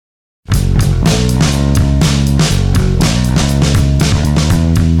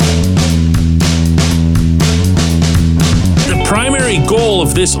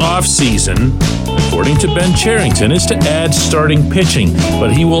this offseason, according to Ben Cherington, is to add starting pitching,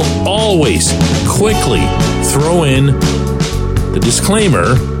 but he will always quickly throw in the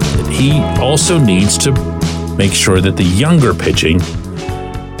disclaimer that he also needs to make sure that the younger pitching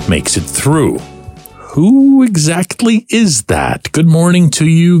makes it through. Who exactly is that? Good morning to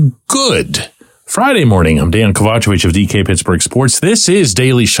you. Good Friday morning. I'm Dan Kovacevic of DK Pittsburgh Sports. This is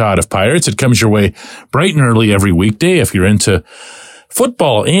Daily Shot of Pirates. It comes your way bright and early every weekday if you're into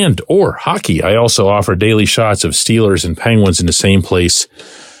football and or hockey. I also offer daily shots of Steelers and Penguins in the same place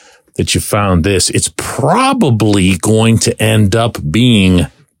that you found this. It's probably going to end up being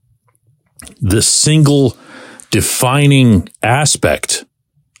the single defining aspect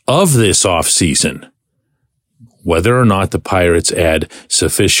of this offseason, whether or not the Pirates add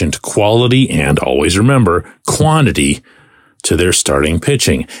sufficient quality and, always remember, quantity to their starting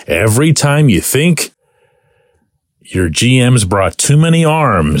pitching. Every time you think your GM's brought too many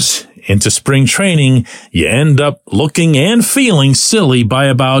arms into spring training, you end up looking and feeling silly by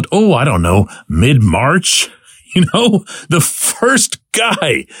about, mid-March. You know, the first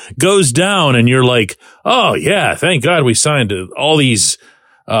guy goes down and you're like, oh yeah, thank God we signed all these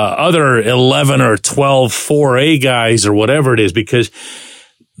other 11 or 12 4A guys or whatever it is, because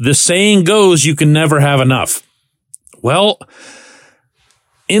the saying goes you can never have enough. Well,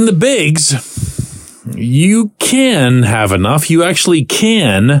 in the bigs, you can have enough. You actually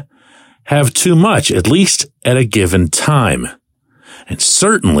can have too much, at least at a given time. And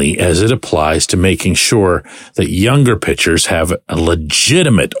certainly as it applies to making sure that younger pitchers have a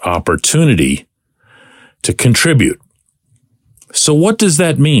legitimate opportunity to contribute. So what does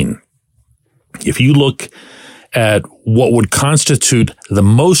that mean? If you look at what would constitute the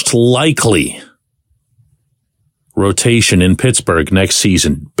most likely rotation in Pittsburgh next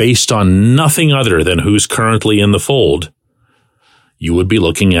season, based on nothing other than who's currently in the fold, you would be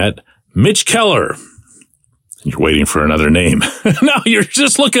looking at Mitch Keller. You're waiting for another name. No, you're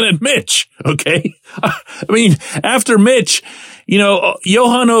just looking at Mitch, okay? I mean, after Mitch,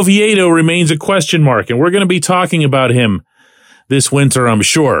 Johan Oviedo remains a question mark, and we're going to be talking about him this winter, I'm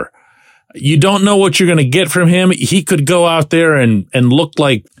sure. You don't know what you're going to get from him. He could go out there and look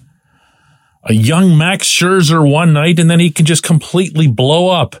like a young Max Scherzer one night, and then he can just completely blow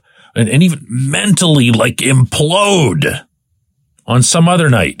up and even mentally implode on some other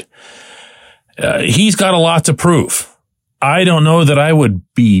night. He's got a lot to prove. I don't know that I would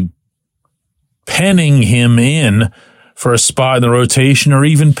be penning him in for a spot in the rotation or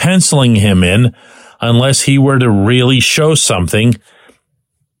even penciling him in unless he were to really show something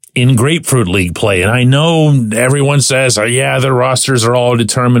in Grapefruit League play. And I know everyone says, their rosters are all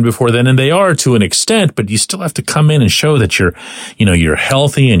determined before then, and they are to an extent, but you still have to come in and show that you're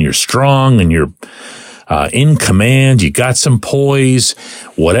healthy and you're strong and you're in command, you got some poise,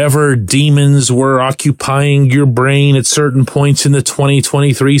 whatever demons were occupying your brain at certain points in the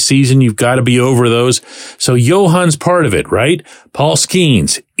 2023 season, you've got to be over those. So Johan's part of it, right? Paul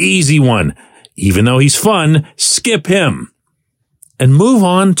Skeens, easy one. Even though he's fun, skip him and move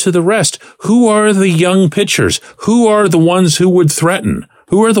on to the rest. Who are the young pitchers? Who are the ones who would threaten?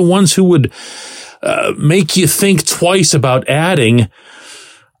 Who are the ones who would make you think twice about adding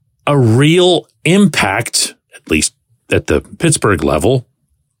a real impact, at least at the Pittsburgh level,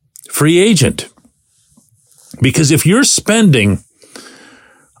 free agent? Because if you're spending,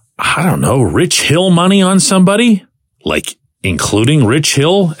 Rich Hill money on somebody, including Rich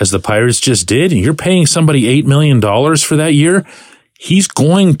Hill, as the Pirates just did, and you're paying somebody $8 million for that year, he's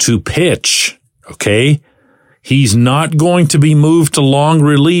going to pitch, okay? He's not going to be moved to long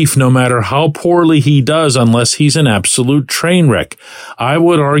relief no matter how poorly he does unless he's an absolute train wreck. I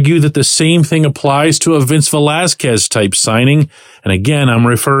would argue that the same thing applies to a Vince Velasquez type signing. And again, I'm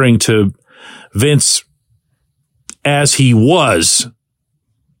referring to Vince as he was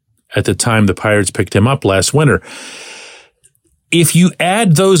at the time the Pirates picked him up last winter. If you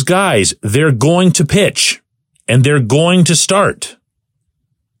add those guys, they're going to pitch and they're going to start.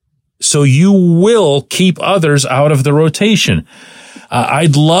 So you will keep others out of the rotation.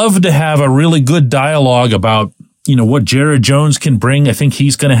 I'd love to have a really good dialogue about, what Jared Jones can bring. I think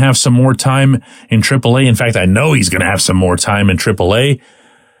he's going to have some more time in AAA. In fact, I know he's going to have some more time in AAA.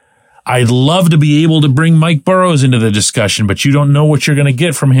 I'd love to be able to bring Mike Burrows into the discussion, but you don't know what you're going to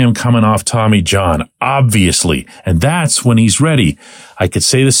get from him coming off Tommy John, obviously. And that's when he's ready. I could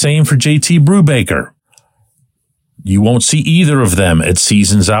say the same for JT Brubaker. You won't see either of them at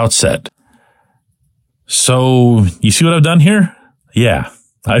season's outset. So, you see what I've done here? Yeah,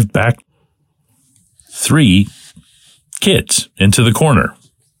 I've backed 3 kids into the corner.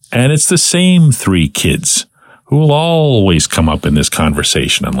 And it's the same 3 kids who will always come up in this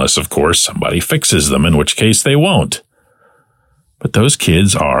conversation, unless, of course, somebody fixes them, in which case they won't. But those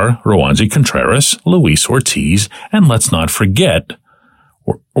kids are Roansy Contreras, Luis Ortiz, and let's not forget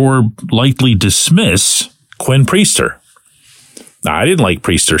or lightly dismiss Quinn Priester. Now, I didn't like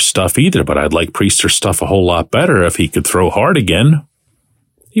Priester's stuff either, but I'd like Priester's stuff a whole lot better if he could throw hard again.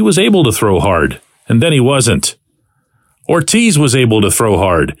 He was able to throw hard, and then he wasn't. Ortiz was able to throw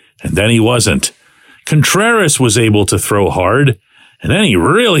hard, and then he wasn't. Contreras was able to throw hard, and then he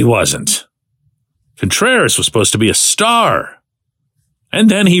really wasn't. Contreras was supposed to be a star, and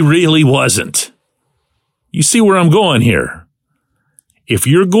then he really wasn't. You see where I'm going here? If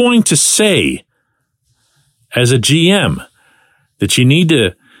you're going to say, as a GM, that you need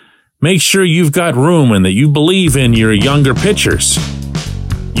to make sure you've got room and that you believe in your younger pitchers,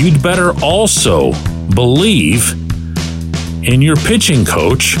 you'd better also believe in your pitching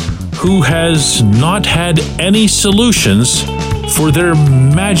coach, who has not had any solutions for their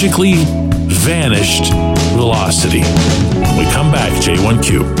magically vanished velocity. When we come back,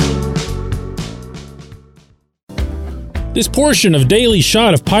 J1Q. This portion of Daily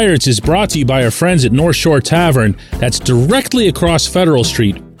Shot of Pirates is brought to you by our friends at North Shore Tavern, that's directly across Federal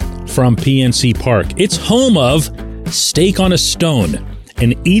Street from PNC Park. It's home of Steak on a Stone,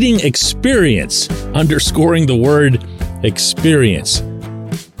 an eating experience, underscoring the word experience.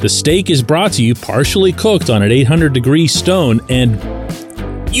 The steak is brought to you partially cooked on an 800-degree stone, and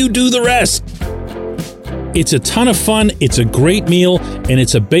you do the rest. It's a ton of fun, it's a great meal, and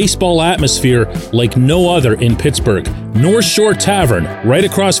it's a baseball atmosphere like no other in Pittsburgh. North Shore Tavern, right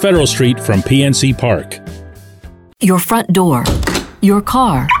across Federal Street from PNC Park. Your front door, your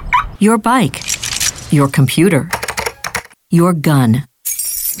car, your bike, your computer, your gun.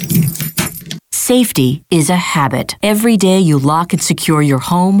 Safety is a habit. Every day you lock and secure your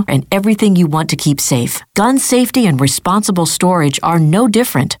home and everything you want to keep safe. Gun safety and responsible storage are no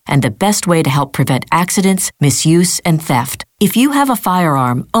different and the best way to help prevent accidents, misuse, and theft. If you have a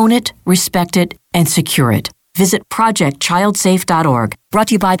firearm, own it, respect it, and secure it. Visit ProjectChildSafe.org. Brought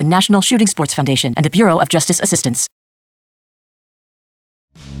to you by the National Shooting Sports Foundation and the Bureau of Justice Assistance.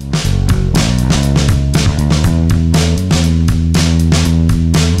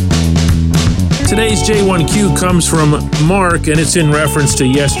 Today's J1Q comes from Mark, and it's in reference to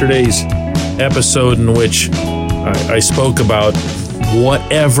yesterday's episode in which I spoke about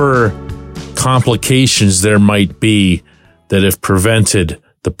whatever complications there might be that have prevented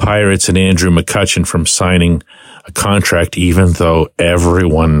the Pirates and Andrew McCutchen from signing a contract, even though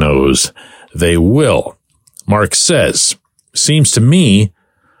everyone knows they will. Mark says, seems to me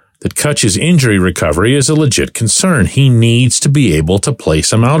that Kutch's injury recovery is a legit concern. He needs to be able to play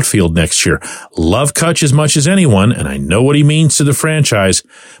some outfield next year. Love Kutch as much as anyone, and I know what he means to the franchise,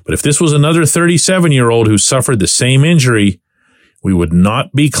 but if this was another 37-year-old who suffered the same injury, we would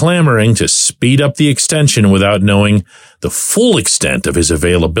not be clamoring to speed up the extension without knowing the full extent of his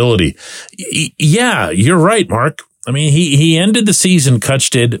availability. Yeah, you're right, Mark. I mean, he ended the season, Kutch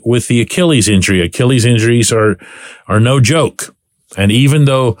did, with the Achilles injury. Achilles injuries are no joke. And even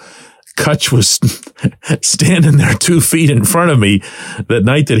though Kutch was standing there 2 feet in front of me that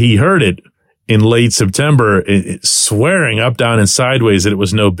night that he heard it in late September, swearing up, down, and sideways that it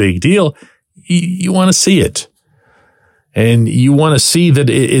was no big deal, you want to see it. And you want to see that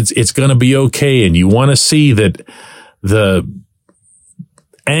it's going to be okay. And you want to see that the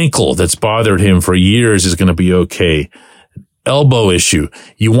ankle that's bothered him for years is going to be okay. Elbow issue.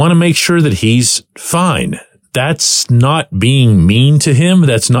 You want to make sure that he's fine. That's not being mean to him.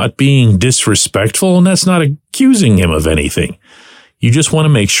 That's not being disrespectful. And that's not accusing him of anything. You just want to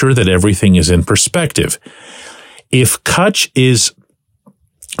make sure that everything is in perspective. If Kutch is,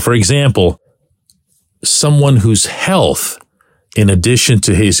 for example, someone whose health, in addition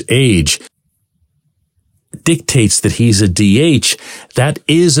to his age, dictates that he's a DH, that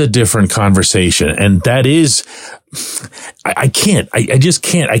is a different conversation. And that is, I just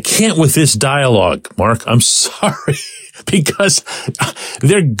can't with this dialogue, Mark. I'm sorry, because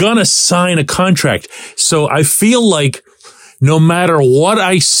they're gonna sign a contract. So I feel like no matter what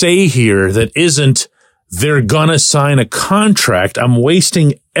I say here that isn't, they're gonna sign a contract, I'm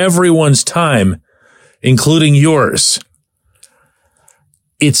wasting everyone's time, including yours.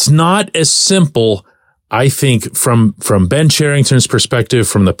 It's not as simple, I think, from Ben Cherington's perspective,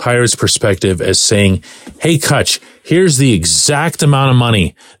 from the Pirates' perspective, as saying, hey, Kutch, here's the exact amount of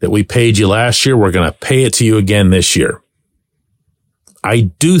money that we paid you last year. We're going to pay it to you again this year.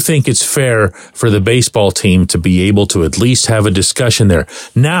 I do think it's fair for the baseball team to be able to at least have a discussion there.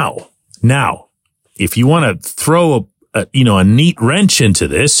 Now, if you want to throw a neat wrench into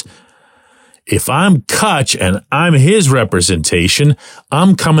this, If I'm Kutch and I'm his representation,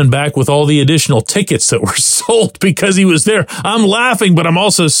 I'm coming back with all the additional tickets that were sold because he was there. I'm laughing, but I'm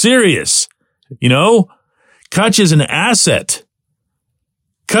also serious. You know, Kutch is an asset.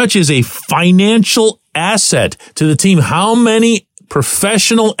 Kutch is a financial asset to the team. How many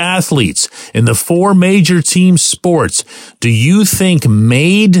professional athletes in the 4 major team sports do you think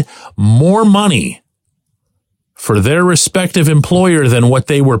made more money for their respective employer than what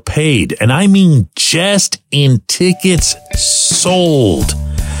they were paid? And I mean just in tickets sold.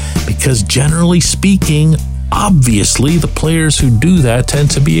 Because generally speaking, obviously the players who do that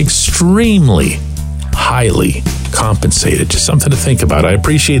tend to be extremely highly compensated. Just something to think about. I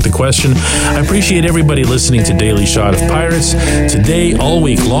appreciate the question. I appreciate everybody listening to Daily Shot of Pirates today, all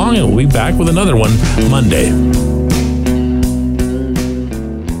week long, and we'll be back with another one Monday.